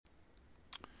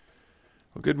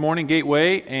Well, good morning,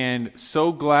 Gateway, and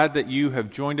so glad that you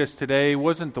have joined us today.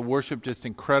 Wasn't the worship just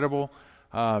incredible?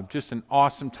 Just an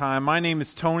awesome time. My name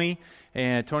is Tony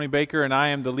Baker, and I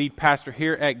am the lead pastor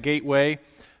here at Gateway.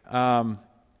 I'm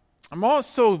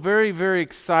also very, very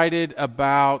excited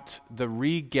about the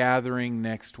regathering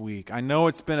next week. I know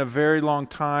it's been a very long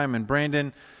time, and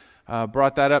Brandon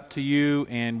brought that up to you,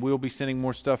 and we'll be sending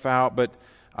more stuff out, but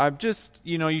I've just,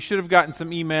 you should have gotten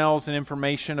some emails and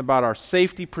information about our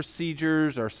safety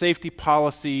procedures, our safety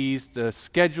policies, the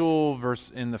schedule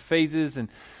and the phases, and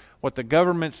what the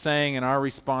government's saying and our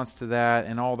response to that,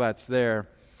 and all that's there.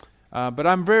 But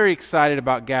I'm very excited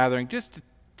about gathering just to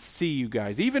see you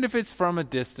guys, even if it's from a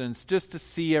distance, just to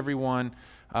see everyone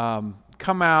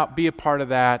come out, be a part of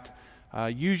that.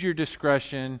 Use your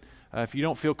discretion. If you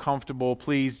don't feel comfortable,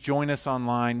 please join us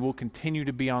online. We'll continue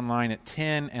to be online at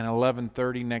 10 and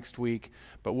 11:30 next week,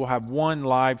 but we'll have one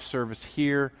live service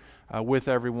here with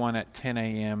everyone at 10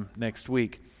 a.m. next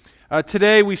week.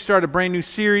 Today we start a brand new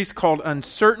series called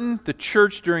Uncertain, the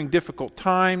Church During Difficult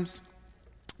Times.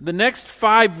 The next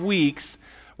 5 weeks,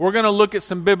 we're going to look at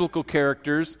some biblical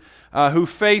characters who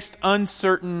faced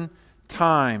uncertain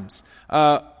times.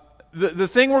 The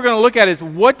thing we're going to look at is,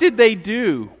 what did they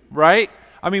do, right?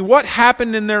 I mean, what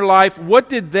happened in their life? What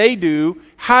did they do?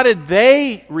 How did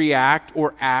they react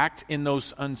or act in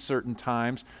those uncertain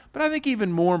times? But I think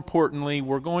even more importantly,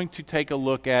 we're going to take a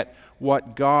look at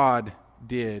what God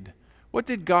did. What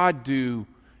did God do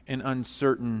in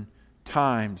uncertain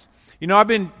times? I've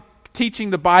been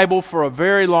teaching the Bible for a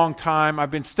very long time.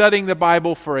 I've been studying the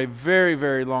Bible for a very,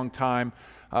 very long time.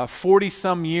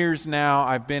 40-some years now,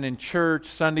 I've been in church,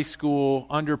 Sunday school,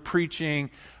 under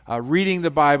preaching, reading the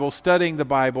Bible, studying the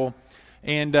Bible.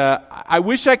 And I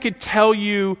wish I could tell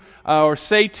you or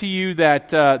say to you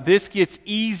that this gets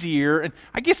easier. And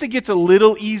I guess it gets a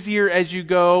little easier as you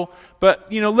go.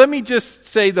 But, let me just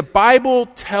say the Bible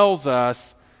tells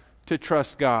us to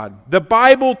trust God. The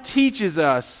Bible teaches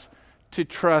us to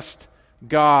trust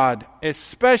God,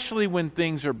 especially when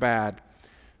things are bad.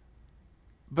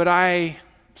 But I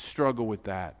struggle with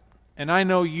that. And I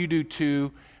know you do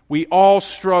too. We all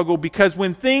struggle because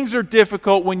when things are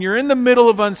difficult, when you're in the middle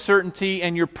of uncertainty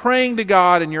and you're praying to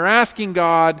God and you're asking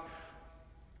God,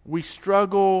 we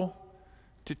struggle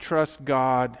to trust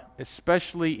God,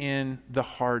 especially in the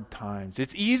hard times.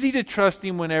 It's easy to trust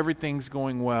Him when everything's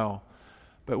going well,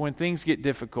 but when things get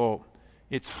difficult,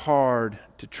 it's hard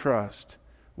to trust.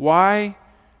 Why?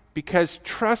 Because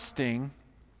trusting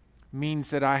means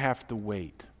that I have to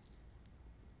wait.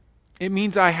 It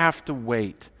means I have to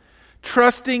wait.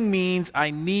 Trusting means I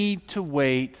need to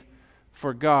wait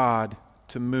for God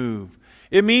to move.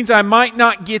 It means I might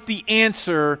not get the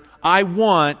answer I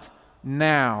want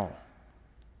now.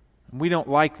 We don't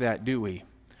like that, do we?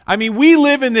 I mean, we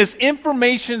live in this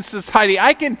information society.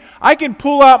 I can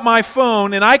pull out my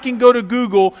phone and I can go to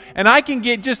Google and I can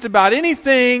get just about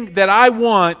anything that I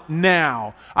want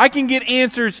now. I can get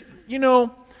answers.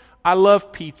 I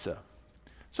love pizza.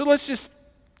 So let's just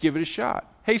give it a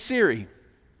shot. Hey Siri.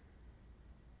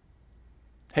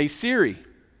 Hey Siri.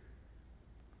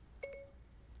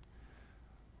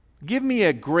 Give me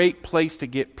a great place to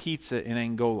get pizza in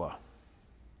Angola.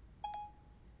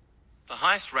 The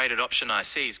highest rated option I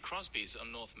see is Crosby's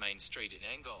on North Main Street in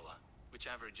Angola, which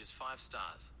averages 5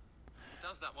 stars.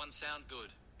 Does that one sound good?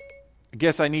 I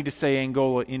guess I need to say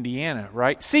Angola, Indiana,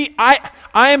 right? See, I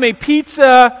am a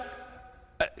pizza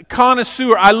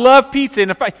connoisseur. I love pizza.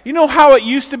 And you know how it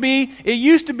used to be? It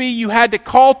used to be you had to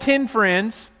call 10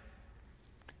 friends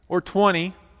or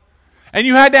 20, and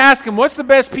you had to ask them, what's the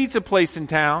best pizza place in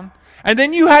town? And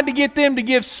then you had to get them to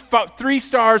give 3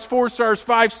 stars, 4 stars,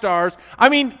 5 stars. I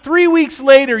mean, 3 weeks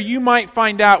later, you might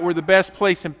find out we're the best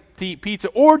place to eat pizza,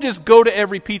 or just go to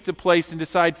every pizza place and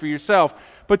decide for yourself.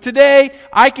 But today,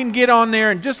 I can get on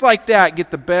there and just like that, get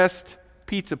the best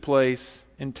pizza place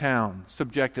in town,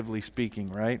 subjectively speaking,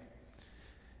 right?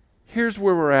 Here's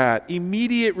where we're at.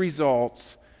 Immediate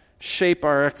results shape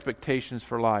our expectations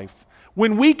for life.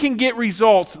 When we can get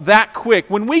results that quick,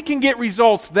 when we can get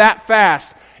results that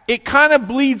fast, it kind of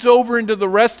bleeds over into the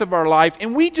rest of our life,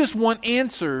 and we just want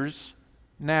answers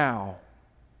now.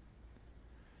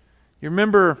 You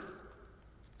remember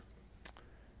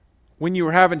when you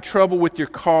were having trouble with your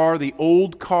car, the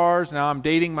old cars, now I'm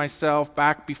dating myself,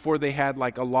 back before they had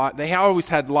they always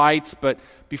had lights, but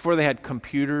before they had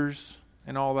computers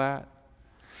and all that.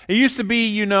 It used to be,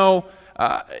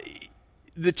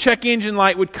 the check engine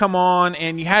light would come on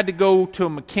and you had to go to a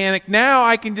mechanic. Now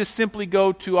I can just simply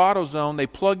go to AutoZone. They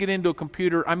plug it into a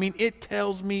computer. I mean, it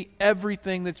tells me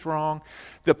everything that's wrong.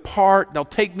 The part, they'll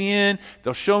take me in,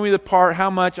 they'll show me the part, how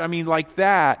much. I mean, like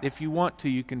that, if you want to,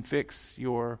 you can fix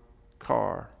your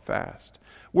car fast.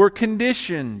 We're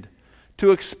conditioned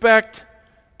to expect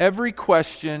every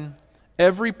question,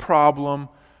 every problem,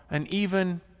 and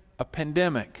even a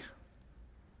pandemic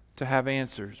to have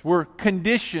answers. We're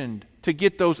conditioned to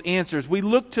get those answers. We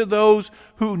look to those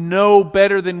who know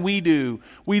better than we do.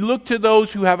 We look to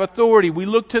those who have authority. We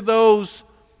look to those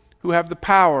who have the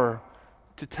power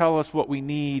to tell us what we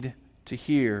need to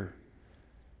hear.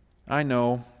 I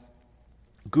know.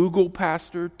 Google,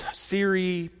 Pastor,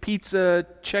 Siri, pizza,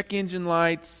 check engine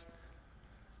lights.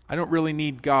 I don't really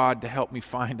need God to help me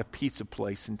find a pizza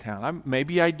place in town.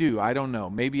 Maybe I do. I don't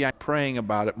know. Maybe I'm praying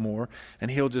about it more,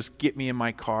 and He'll just get me in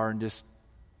my car and just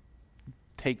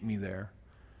take me there.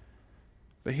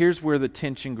 But here's where the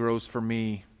tension grows for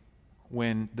me,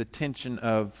 when the tension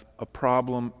of a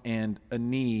problem and a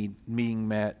need being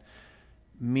met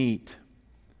meet.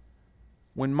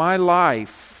 When my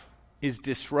life is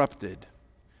disrupted,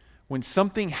 when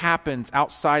something happens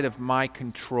outside of my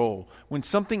control, when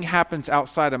something happens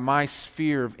outside of my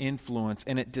sphere of influence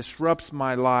and it disrupts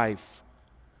my life,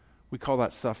 we call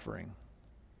that suffering.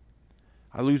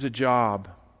 I lose a job.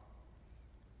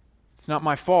 It's not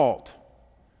my fault.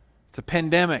 It's a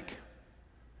pandemic.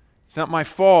 It's not my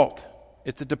fault.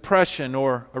 It's a depression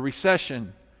or a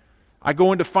recession. I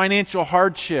go into financial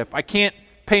hardship. I can't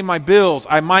pay my bills.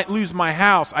 I might lose my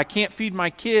house. I can't feed my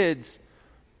kids.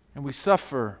 And we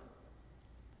suffer.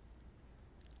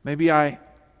 Maybe I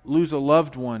lose a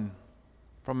loved one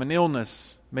from an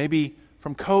illness, maybe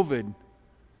from COVID.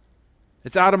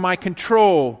 It's out of my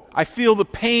control. I feel the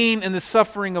pain and the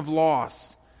suffering of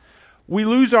loss. We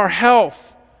lose our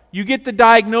health. You get the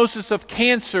diagnosis of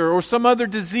cancer or some other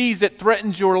disease that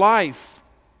threatens your life.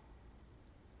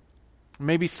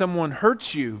 Maybe someone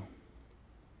hurts you.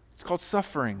 It's called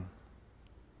suffering.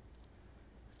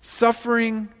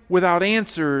 Suffering without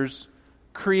answers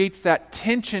creates that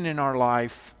tension in our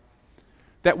life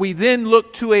that we then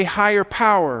look to a higher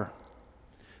power.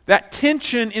 That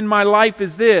tension in my life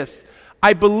is this: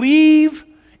 I believe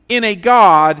in a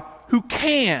God who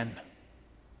can,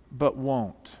 but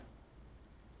won't.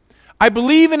 I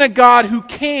believe in a God who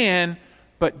can,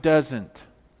 but doesn't.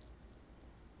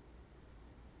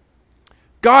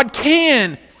 God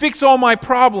can fix all my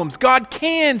problems. God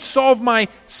can solve my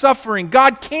suffering.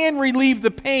 God can relieve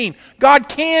the pain. God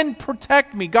can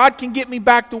protect me. God can get me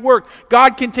back to work.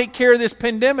 God can take care of this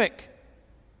pandemic.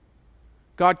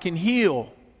 God can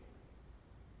heal.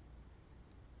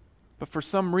 But for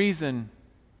some reason,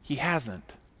 He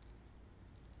hasn't.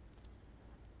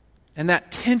 And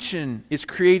that tension is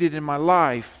created in my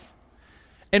life.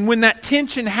 And when that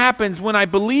tension happens, when I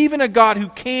believe in a God who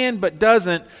can but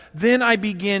doesn't, then I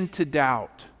begin to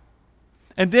doubt.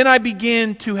 And then I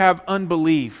begin to have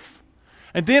unbelief.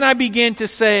 And then I begin to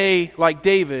say, like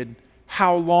David,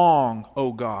 "How long,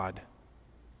 O God?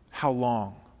 How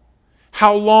long?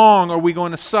 How long are we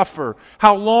going to suffer?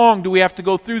 How long do we have to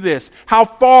go through this? How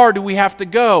far do we have to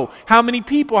go? How many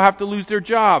people have to lose their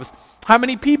jobs? How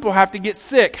many people have to get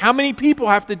sick? How many people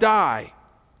have to die?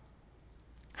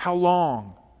 How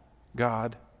long,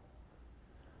 God?"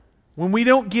 When we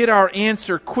don't get our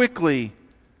answer quickly,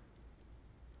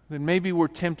 then maybe we're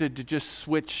tempted to just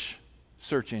switch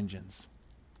search engines.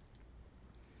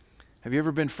 Have you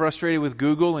ever been frustrated with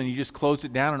Google and you just closed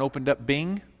it down and opened up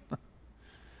Bing?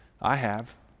 I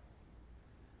have.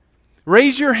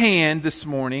 Raise your hand this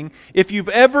morning if you've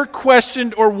ever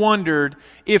questioned or wondered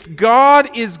if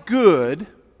God is good.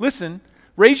 Listen,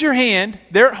 raise your hand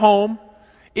there at home.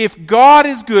 If God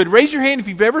is good, raise your hand if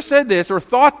you've ever said this or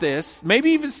thought this,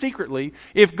 maybe even secretly.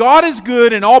 If God is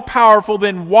good and all-powerful,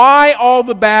 then why all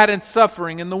the bad and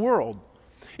suffering in the world?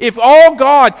 If all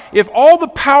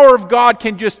the power of God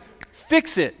can just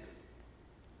fix it,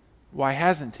 why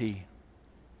hasn't He?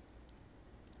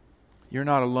 You're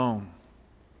not alone.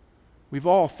 We've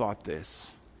all thought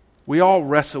this. We all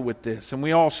wrestle with this, and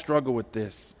we all struggle with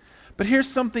this. But here's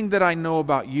something that I know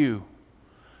about you,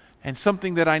 and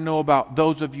something that I know about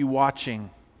those of you watching,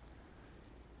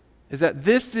 is that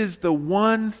this is the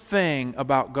one thing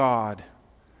about God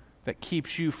that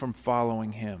keeps you from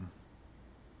following Him.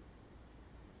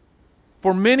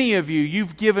 For many of you,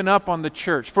 you've given up on the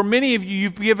church. For many of you,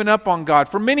 you've given up on God.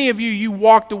 For many of you, you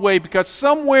walked away because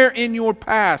somewhere in your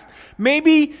past,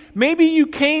 maybe you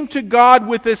came to God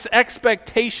with this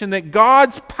expectation that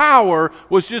God's power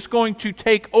was just going to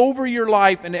take over your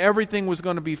life and everything was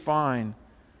going to be fine.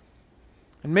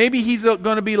 And maybe He's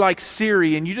going to be like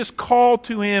Siri, and you just call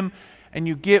to Him and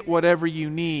you get whatever you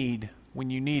need when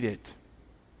you need it.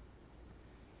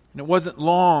 And it wasn't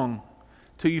long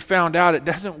till you found out it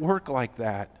doesn't work like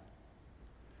that.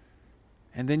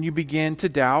 And then you begin to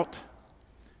doubt,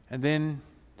 and then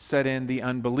set in the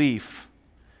unbelief.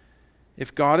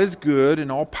 If God is good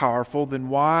and all-powerful, then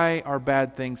why are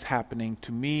bad things happening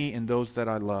to me and those that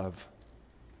I love?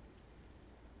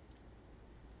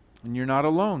 And you're not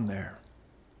alone there.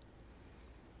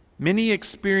 Many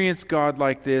experience God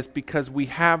like this because we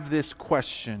have this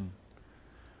question.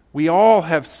 We all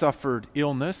have suffered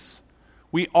illness.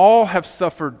 We all have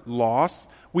suffered loss.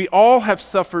 We all have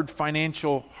suffered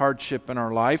financial hardship in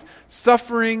our life.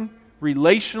 Suffering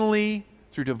relationally,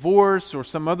 through divorce or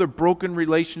some other broken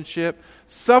relationship.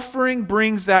 Suffering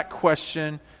brings that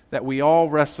question that we all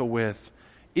wrestle with.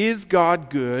 Is God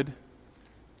good?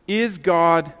 Is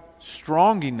God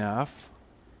strong enough?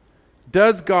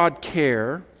 Does God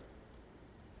care?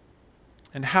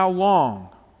 And how long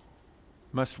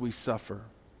must we suffer?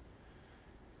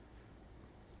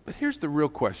 But here's the real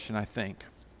question, I think.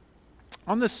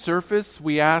 On the surface,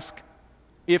 we ask,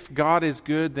 if God is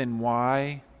good, then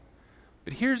why?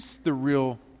 But here's the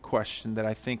real question that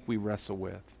I think we wrestle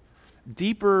with.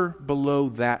 Deeper below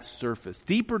that surface,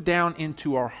 deeper down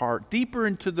into our heart, deeper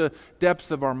into the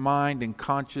depths of our mind and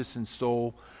conscience and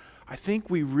soul, I think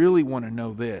we really want to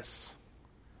know this.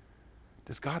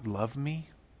 Does God love me?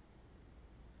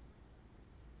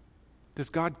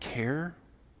 Does God care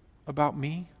about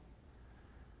me?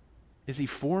 Is He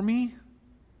for me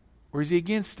or is He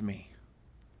against me?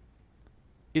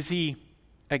 Is He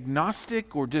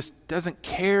agnostic or just doesn't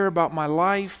care about my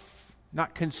life,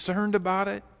 not concerned about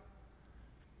it?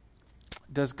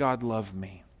 Does God love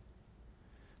me?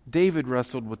 David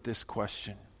wrestled with this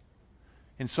question.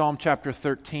 In Psalm chapter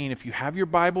 13, if you have your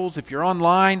Bibles, if you're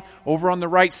online, over on the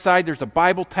right side, there's a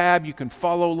Bible tab. You can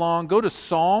follow along. Go to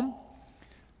Psalm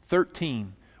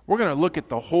 13. We're going to look at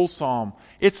the whole Psalm.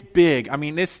 It's big. I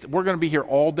mean, we're going to be here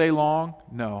all day long.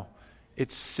 No,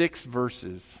 it's 6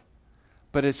 verses.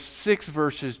 But it's 6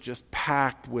 verses just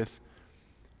packed with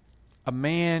a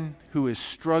man who is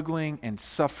struggling and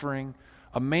suffering,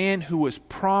 a man who was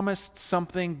promised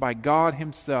something by God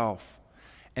Himself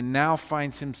and now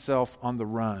finds himself on the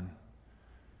run.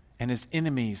 And his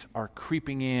enemies are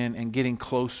creeping in and getting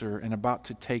closer and about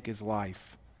to take his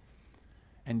life.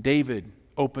 And David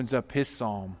opens up his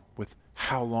psalm with,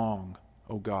 "How long,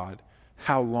 O God?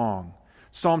 How long?"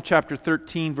 Psalm chapter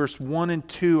 13, verse 1 and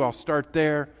 2, I'll start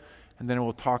there. And then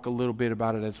we'll talk a little bit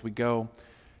about it as we go.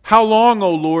 "How long,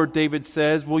 O Lord," David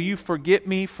says, "will you forget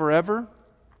me forever?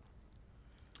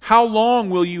 How long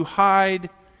will you hide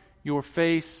your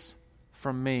face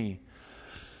from me?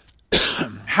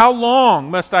 How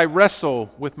long must I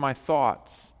wrestle with my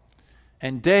thoughts,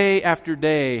 and day after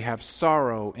day have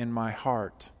sorrow in my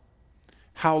heart?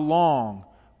 How long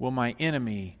will my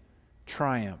enemy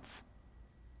triumph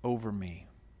over me?"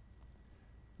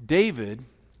 David's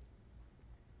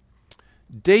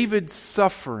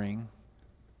suffering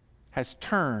has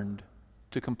turned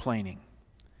to complaining.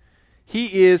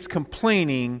 He is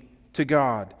complaining to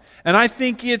God. And I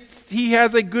think he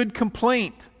has a good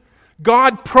complaint.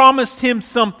 God promised him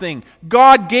something.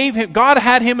 God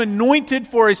had him anointed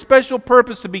for a special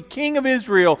purpose to be king of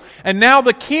Israel. And now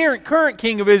the current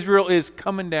king of Israel is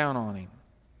coming down on him.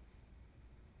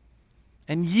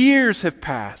 And years have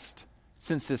passed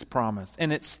since this promise,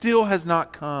 and it still has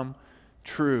not come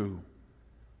true.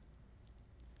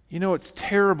 You know, it's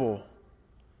terrible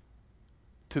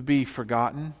to be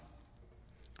forgotten.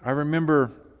 I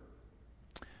remember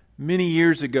many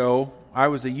years ago, I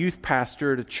was a youth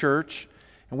pastor at a church,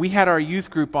 and we had our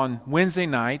youth group on Wednesday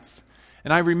nights.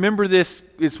 And I remember this,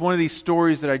 it's one of these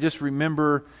stories that I just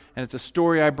remember, and it's a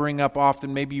story I bring up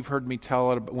often. Maybe you've heard me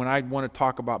tell it, but when I want to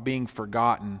talk about being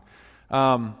forgotten.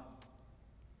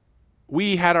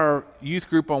 We had our youth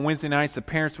group on Wednesday nights. The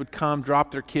parents would come,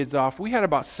 drop their kids off. We had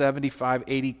about 75,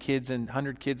 80 kids and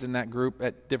 100 kids in that group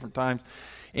at different times.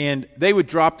 And they would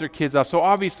drop their kids off. So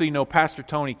obviously, Pastor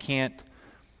Tony can't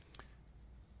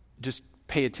just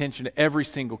pay attention to every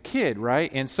single kid, right?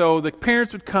 And so the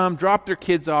parents would come, drop their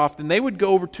kids off, then they would go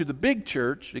over to the big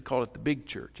church. They called it the big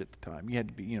church at the time. You had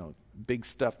to be, big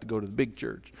stuff to go to the big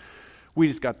church. We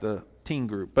just got the teen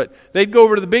group. But they'd go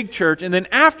over to the big church, and then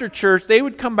after church, they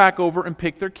would come back over and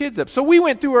pick their kids up. So we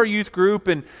went through our youth group,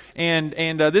 and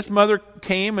this mother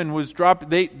came and was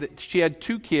dropped. She had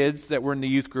 2 kids that were in the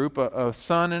youth group, a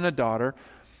son and a daughter.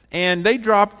 And they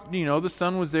dropped, the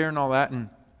son was there and all that. And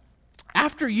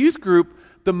after youth group,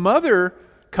 the mother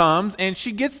comes, and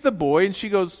she gets the boy, and she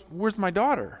goes, "Where's my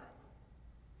daughter?"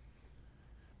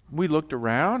 we looked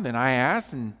around and I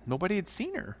asked and nobody had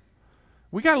seen her.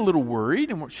 We got a little worried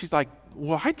and she's like,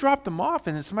 well, I dropped them off.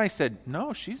 And then somebody said,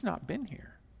 no, she's not been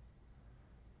here.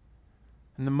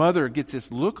 And the mother gets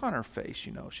this look on her face,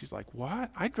 She's like, what?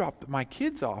 I dropped my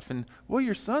kids off. And, well,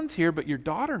 your son's here, but your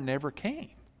daughter never came.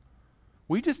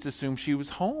 We just assumed she was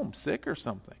home, sick or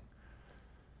something.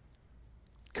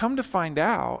 Come to find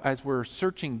out, as we're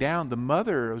searching down, the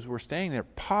mother, as we're staying there,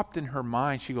 popped in her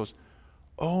mind. She goes,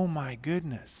 oh my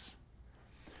goodness.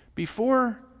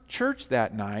 Before church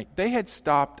that night, they had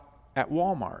stopped at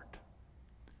Walmart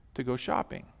to go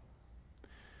shopping.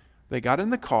 They got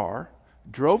in the car,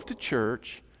 drove to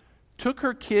church, took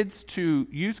her kids to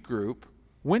youth group,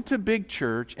 went to big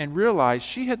church, and realized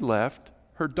she had left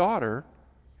her daughter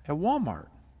at Walmart.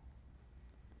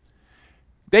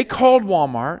 They called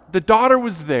Walmart. The daughter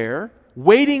was there,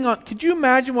 waiting on... Could you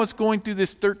imagine what's going through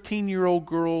this 13-year-old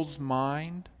girl's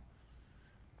mind?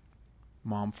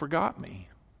 Mom forgot me.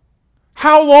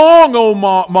 How long, oh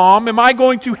Mom, am I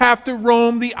going to have to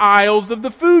roam the aisles of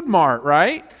the food mart,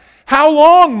 right? How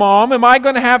long, Mom, am I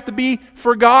going to have to be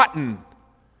forgotten?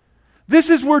 This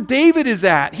is where David is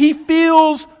at. He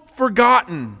feels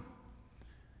forgotten.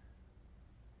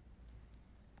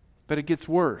 But it gets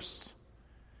worse.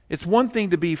 It's one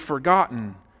thing to be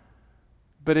forgotten,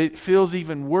 but it feels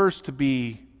even worse to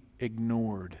be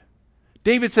ignored.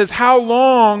 David says, how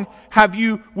long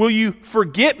will you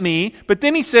forget me? But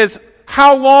then he says,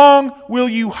 how long will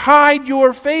you hide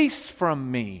your face from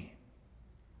me?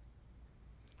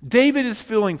 David is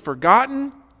feeling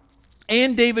forgotten,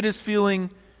 and David is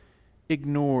feeling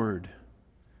ignored.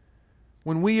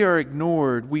 When we are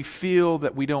ignored, we feel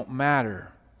that we don't matter.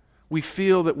 We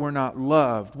feel that we're not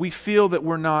loved. We feel that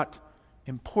we're not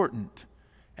important.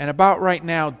 And about right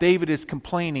now, David is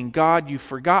complaining, God, you've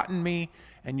forgotten me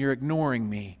and you're ignoring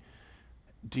me.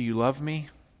 Do you love me?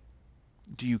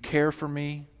 Do you care for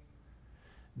me?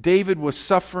 David was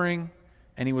suffering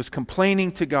and he was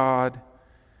complaining to God.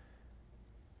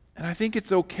 And I think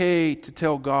it's okay to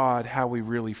tell God how we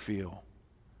really feel.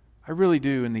 I really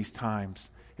do in these times.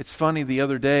 It's funny, the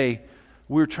other day,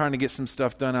 we were trying to get some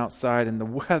stuff done outside, and the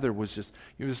weather was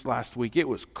it was last week. It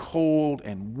was cold,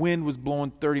 and wind was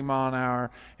blowing 30 mile an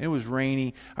hour, and it was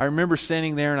rainy. I remember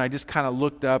standing there, and I just kind of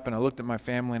looked up, and I looked at my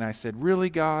family, and I said, really,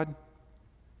 God?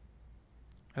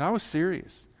 And I was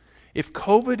serious. If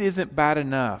COVID isn't bad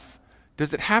enough,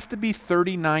 does it have to be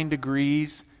 39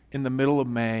 degrees in the middle of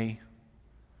May?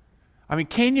 I mean,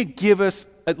 can you give us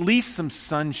at least some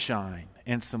sunshine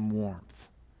and some warmth?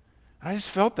 And I just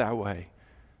felt that way.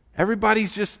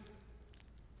 Everybody's just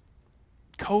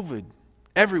COVID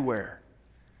everywhere.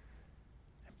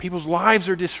 People's lives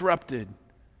are disrupted.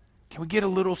 Can we get a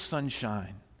little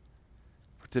sunshine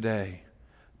for today?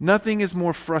 Nothing is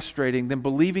more frustrating than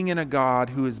believing in a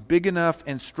God who is big enough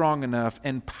and strong enough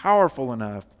and powerful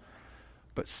enough,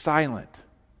 but silent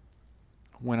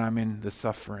when I'm in the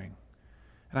suffering.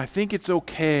 And I think it's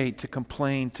okay to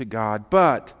complain to God,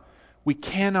 but we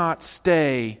cannot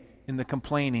stay in the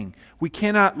complaining. We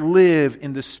cannot live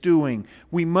in the stewing.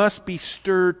 We must be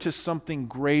stirred to something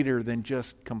greater than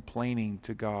just complaining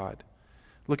to God.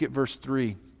 Look at verse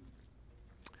 3.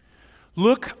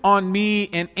 Look on me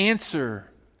and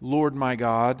answer, Lord my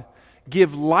God.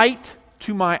 Give light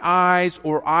to my eyes,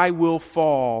 or I will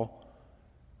fall,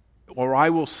 or I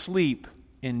will sleep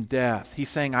in death. He's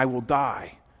saying, I will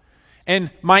die.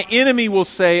 And my enemy will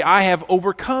say, I have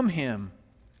overcome him.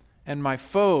 And my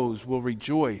foes will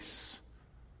rejoice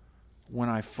when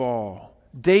I fall.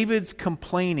 David's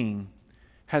complaining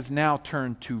has now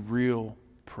turned to real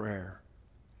prayer.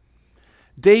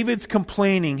 David's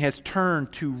complaining has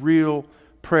turned to real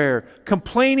prayer.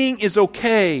 Complaining is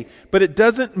okay, but it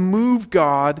doesn't move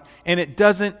God and it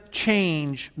doesn't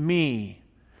change me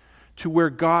to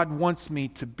where God wants me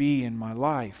to be in my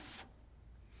life.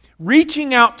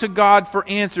 Reaching out to God for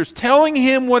answers, telling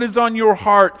Him what is on your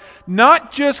heart,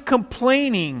 not just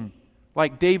complaining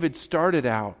like David started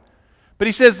out. But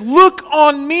he says, look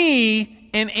on me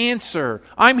and answer.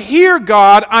 I'm here,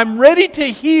 God. I'm ready to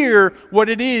hear what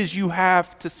it is you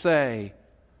have to say.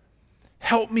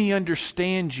 Help me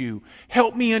understand you.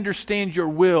 Help me understand your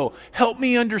will. Help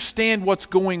me understand what's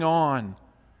going on,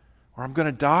 or I'm going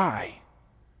to die.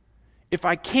 If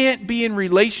I can't be in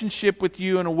relationship with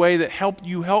you in a way that help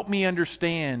me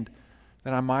understand,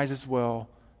 then I might as well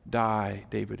die,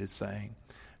 David is saying.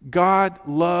 God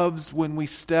loves when we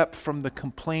step from the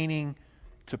complaining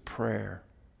to prayer.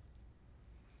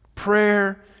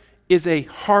 Prayer is a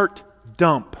heart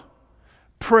dump.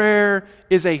 Prayer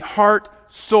is a heart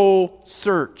soul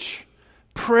search.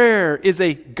 Prayer is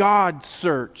a God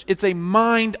search. It's a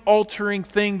mind-altering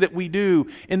thing that we do.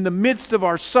 In the midst of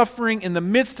our suffering, in the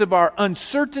midst of our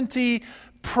uncertainty,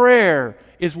 prayer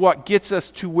is what gets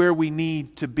us to where we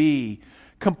need to be.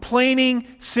 Complaining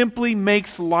simply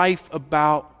makes life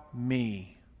about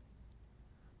me.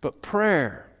 But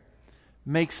prayer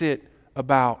makes it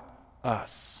about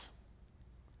us.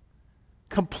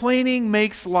 Complaining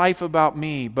makes life about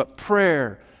me, but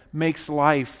prayer makes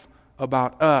life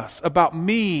about us, about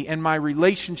me and my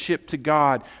relationship to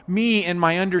God, me and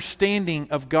my understanding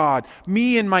of God,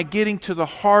 me and my getting to the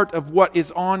heart of what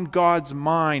is on God's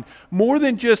mind. More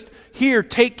than just, here,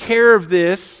 take care of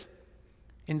this.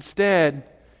 Instead,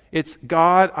 it's,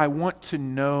 God, I want to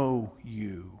know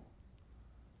you.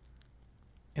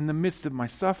 In the midst of my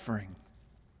suffering,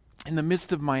 in the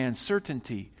midst of my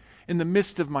uncertainty, in the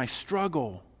midst of my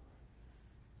struggle,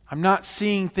 I'm not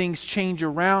seeing things change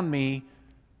around me,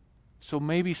 so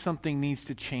maybe something needs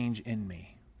to change in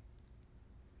me.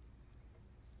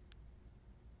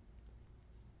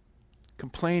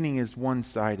 Complaining is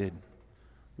one-sided,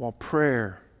 while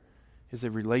prayer is a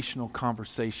relational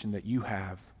conversation that you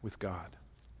have with God.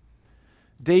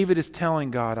 David is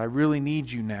telling God, I really need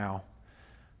you now.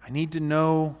 I need to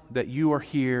know that you are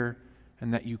here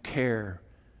and that you care.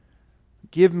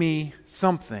 Give me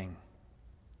something,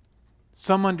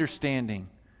 some understanding,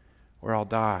 or I'll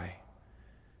die.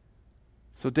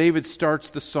 So David starts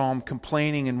the psalm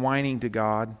complaining and whining to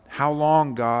God. How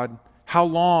long, God? How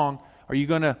long are you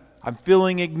going to... I'm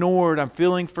feeling ignored. I'm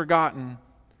feeling forgotten.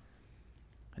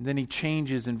 And then he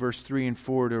changes in verse 3 and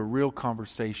 4 to a real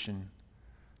conversation,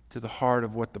 to the heart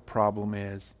of what the problem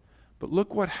is. But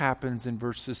look what happens in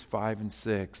verses 5 and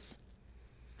 6.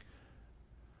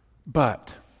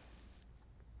 But,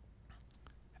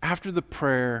 after the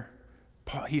prayer,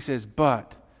 he says,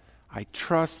 but I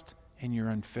trust in your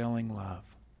unfailing love.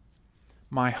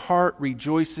 My heart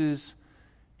rejoices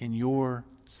in your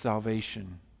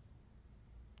salvation.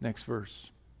 Next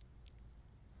verse.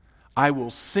 I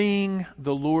will sing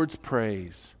the Lord's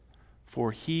praise,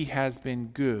 for he has been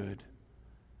good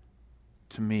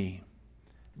to me.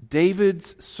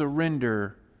 David's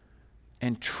surrender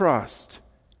and trust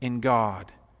in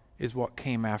God is what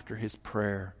came after his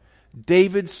prayer.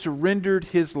 David surrendered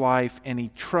his life and he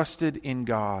trusted in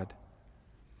God.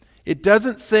 It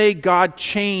doesn't say God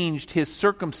changed his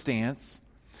circumstance.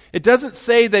 It doesn't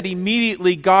say that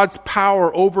immediately God's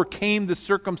power overcame the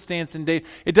circumstance in David.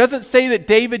 It doesn't say that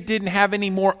David didn't have any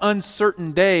more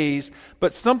uncertain days,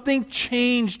 but something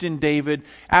changed in David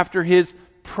after his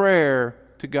prayer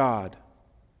to God.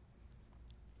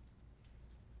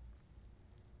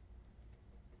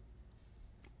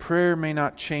 Prayer may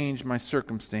not change my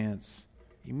circumstance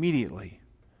immediately,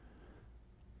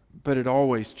 but it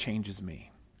always changes me.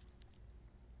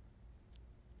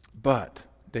 But,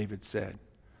 David said,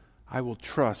 I will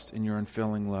trust in your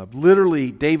unfailing love.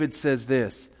 Literally, David says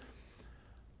this.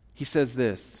 He says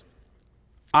this,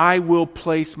 I will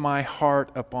place my heart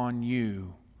upon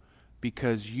you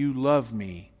because you love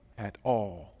me at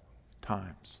all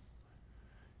times.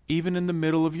 Even in the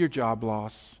middle of your job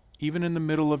loss, even in the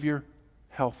middle of your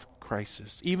health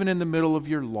crisis, even in the middle of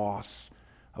your loss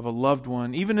of a loved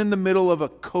one, even in the middle of a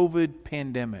COVID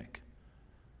pandemic,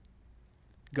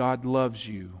 God loves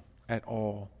you at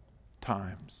all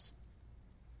times.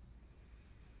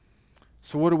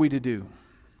 So what are we to do?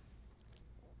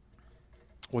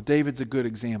 Well, David's a good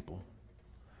example.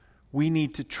 We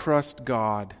need to trust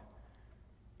God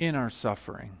in our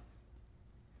suffering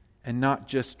and not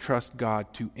just trust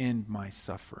God to end my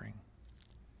suffering.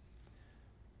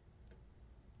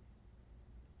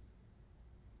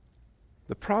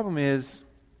 The problem is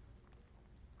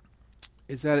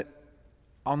that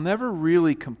I'll never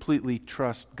really completely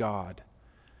trust God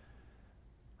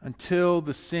until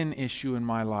the sin issue in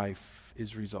my life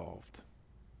is resolved.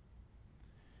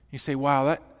 You say,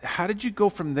 wow, how did you go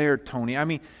from there, Tony? I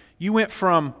mean, you went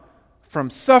from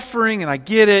suffering, and I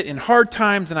get it, and hard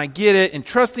times, and I get it, and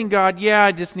trusting God,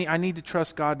 yeah, I need to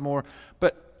trust God more.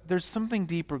 But there's something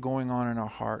deeper going on in our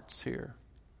hearts here.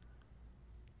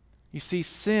 You see,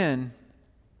 sin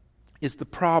is the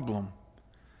problem.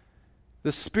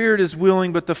 The spirit is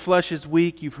willing, but the flesh is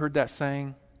weak. You've heard that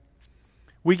saying.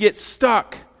 We get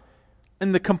stuck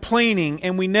in the complaining,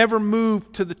 and we never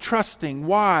move to the trusting.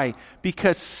 Why?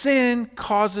 Because sin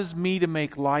causes me to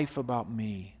make life about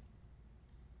me.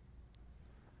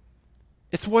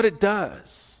 It's what it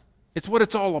does. It's what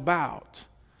it's all about.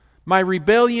 My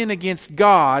rebellion against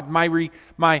God, my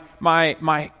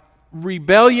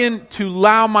rebellion to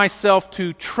allow myself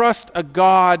to trust a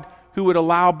God who would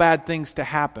allow bad things to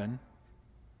happen,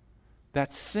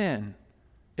 that's sin.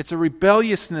 It's a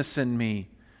rebelliousness in me.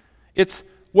 It's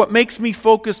what makes me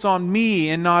focus on me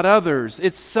and not others.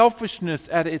 It's selfishness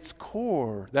at its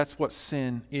core. That's what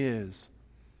sin is.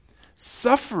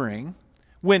 Suffering,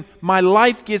 when my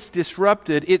life gets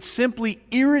disrupted, it simply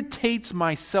irritates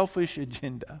my selfish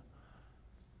agenda.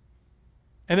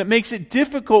 And it makes it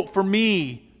difficult for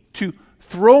me to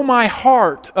throw my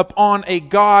heart upon a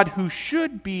God who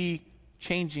should be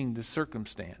changing the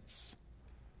circumstance.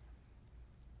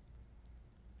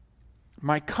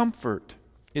 My comfort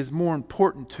is more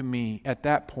important to me at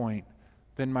that point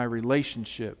than my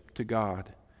relationship to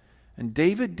God. And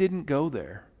David didn't go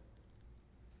there.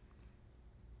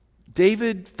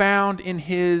 David found in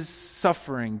his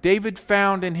suffering, David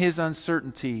found in his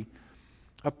uncertainty,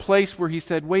 a place where he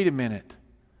said, wait a minute,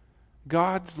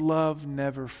 God's love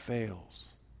never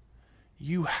fails.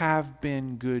 You have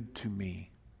been good to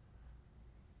me.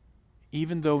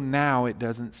 Even though now it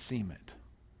doesn't seem it.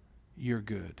 You're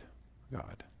good,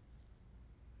 God.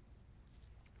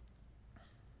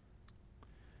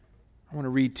 I want to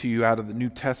read to you out of the New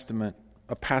Testament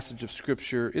a passage of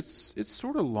Scripture. It's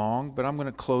sort of long, but I'm going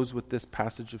to close with this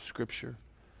passage of Scripture.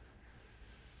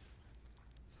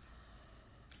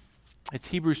 It's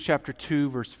Hebrews chapter 2,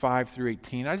 verse 5 through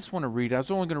 18. I just want to read it. I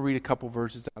was only going to read a couple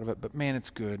verses out of it, but man, it's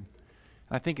good. And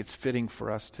I think it's fitting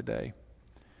for us today.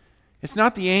 It's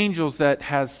not the angels that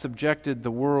has subjected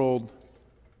the world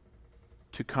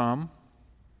to come,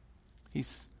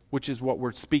 which is what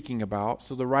we're speaking about.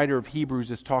 So the writer of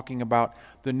Hebrews is talking about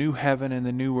the new heaven and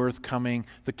the new earth coming,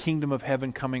 the kingdom of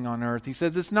heaven coming on earth. He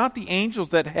says it's not the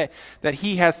angels that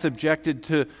he has subjected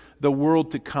to the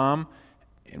world to come,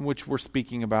 in which we're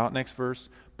speaking about. Next verse.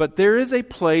 But there is a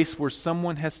place where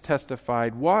someone has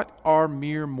testified, what are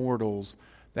mere mortals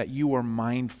that you are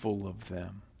mindful of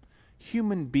them?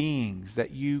 Human beings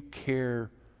that you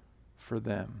care for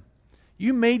them.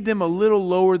 You made them a little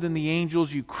lower than the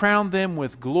angels. You crowned them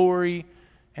with glory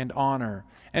and honor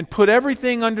and put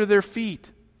everything under their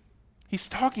feet. He's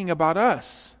talking about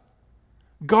us.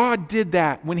 God did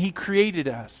that when He created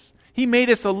us. He made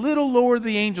us a little lower than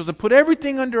the angels and put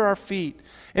everything under our feet.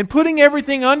 And putting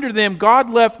everything under them, God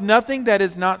left nothing that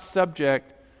is not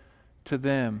subject to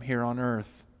them here on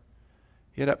earth.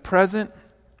 Yet at present,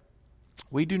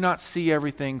 we do not see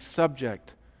everything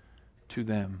subject to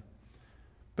them.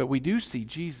 But we do see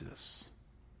Jesus,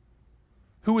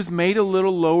 who was made a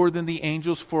little lower than the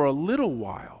angels for a little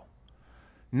while.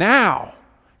 Now,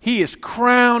 He is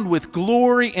crowned with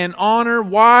glory and honor.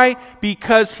 Why?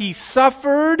 Because He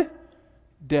suffered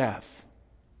death.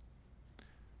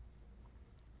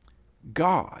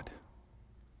 God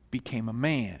became a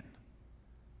man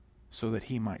so that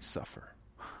He might suffer.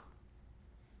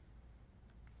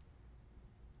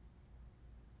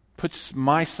 Puts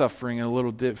my suffering in a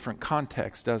little different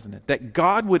context, doesn't it? That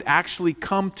God would actually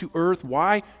come to earth.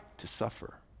 Why? To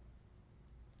suffer.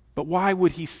 But why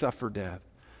would He suffer death?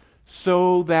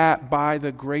 So that by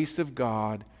the grace of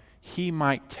God, He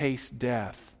might taste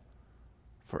death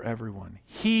for everyone.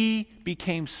 He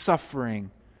became suffering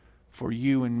for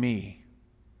you and me.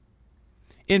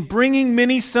 In bringing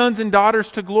many sons and daughters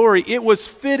to glory, it was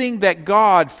fitting that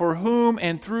God, for whom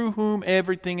and through whom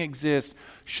everything exists,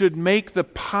 should make the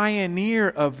pioneer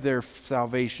of their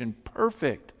salvation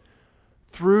perfect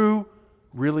through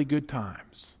really good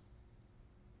times.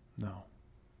 No.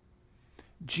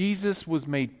 Jesus was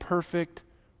made perfect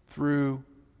through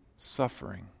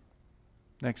suffering.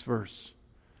 Next verse.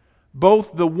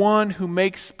 Both the one who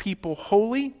makes people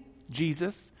holy,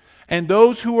 Jesus, and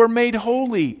those who are made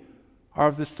holy are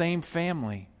of the same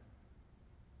family.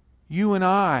 You and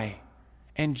I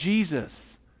and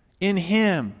Jesus, in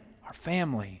Him, are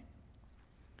family.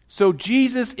 So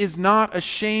Jesus is not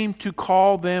ashamed to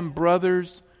call them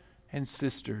brothers and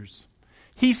sisters.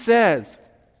 He says,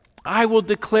 I will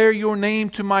declare your name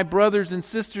to my brothers and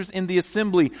sisters in the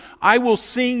assembly. I will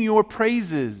sing your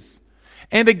praises.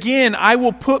 And again, I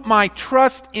will put my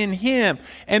trust in Him.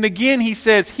 And again, He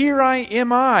says, here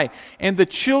am I, and the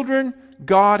children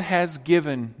God has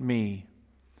given me.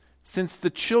 Since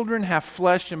the children have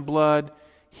flesh and blood,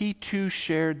 He too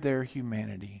shared their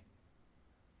humanity.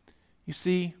 You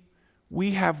see,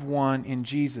 we have one in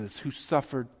Jesus who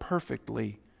suffered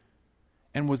perfectly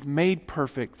and was made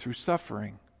perfect through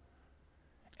suffering.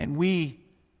 And we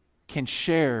can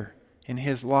share in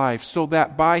His life so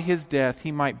that by His death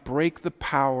He might break the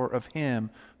power of him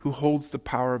who holds the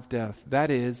power of death, that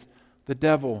is, the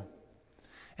devil,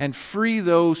 and free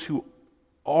those who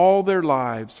all their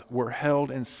lives were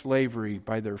held in slavery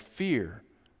by their fear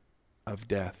of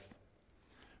death.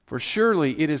 For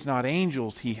surely it is not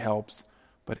angels He helps,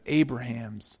 but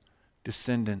Abraham's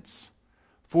descendants.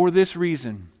 For this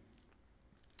reason,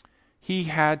 He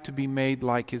had to be made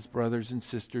like his brothers and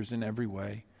sisters in every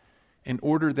way, in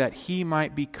order that he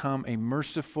might become a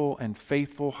merciful and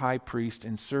faithful high priest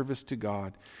in service to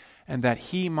God, and that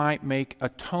he might make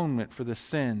atonement for the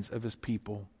sins of his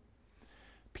people.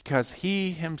 Because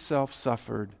he himself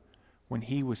suffered when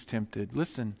he was tempted.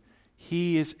 Listen,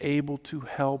 he is able to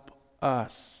help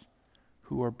us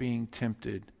who are being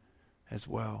tempted as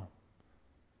well.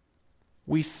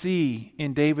 We see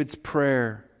in David's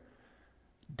prayer,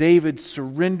 David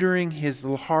surrendering his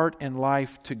heart and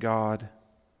life to God.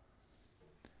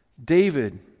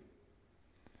 David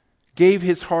gave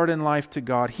his heart and life to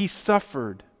God. He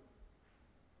suffered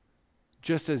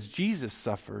just as Jesus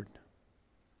suffered.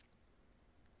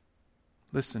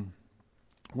 Listen,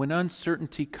 when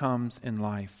uncertainty comes in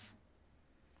life,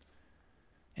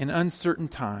 in uncertain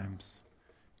times,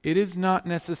 it is not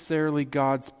necessarily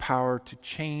God's power to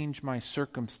change my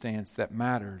circumstance that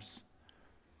matters,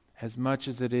 as much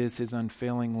as it is his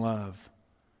unfailing love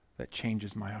that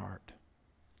changes my heart.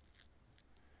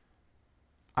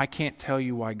 I can't tell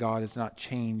you why God has not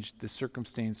changed the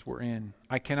circumstance we're in.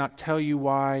 I cannot tell you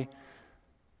why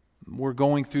we're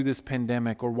going through this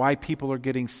pandemic, or why people are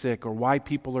getting sick, or why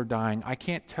people are dying. I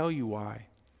can't tell you why.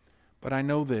 But I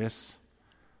know this,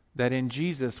 that in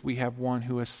Jesus we have one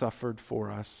who has suffered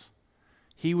for us.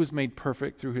 He was made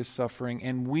perfect through his suffering,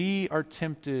 and we are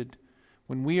tempted.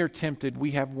 When we are tempted,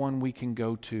 we have one we can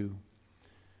go to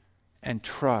and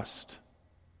trust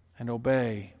and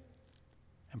obey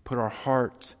and put our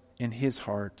heart, in his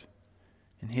hands.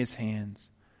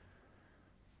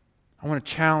 I want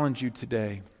to challenge you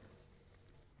today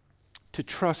to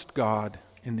trust God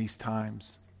in these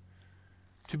times,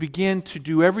 to begin to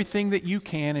do everything that you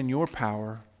can in your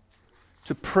power,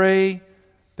 to pray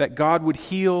that God would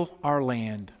heal our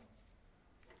land,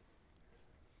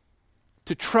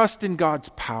 to trust in God's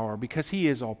power because he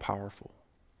is all-powerful,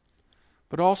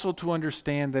 but also to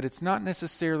understand that it's not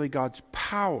necessarily God's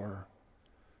power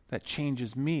that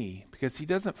changes me, because he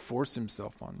doesn't force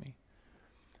himself on me,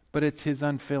 but it's his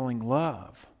unfailing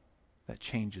love that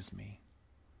changes me.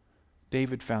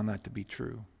 David found that to be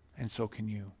true, and so can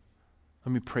you.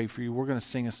 Let me pray for you. We're going to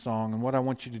sing a song, and what I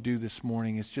want you to do this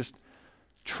morning is just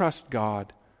trust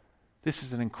God. This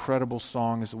is an incredible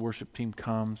song as the worship team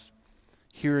comes.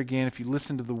 Here again, if you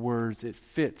listen to the words, it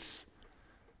fits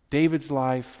David's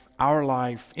life, our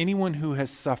life, anyone who has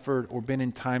suffered or been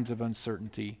in times of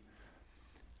uncertainty.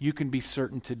 You can be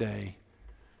certain today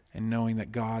in knowing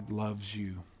that God loves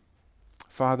you.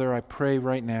 Father, I pray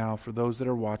right now for those that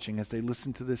are watching as they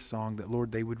listen to this song that,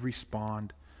 Lord, they would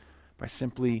respond by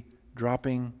simply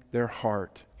dropping their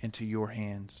heart into your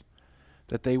hands,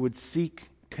 that they would seek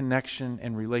connection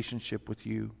and relationship with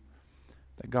you,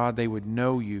 that, God, they would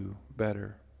know you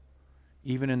better,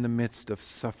 even in the midst of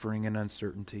suffering and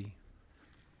uncertainty.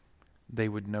 They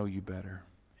would know you better.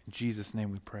 In Jesus'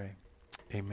 name we pray.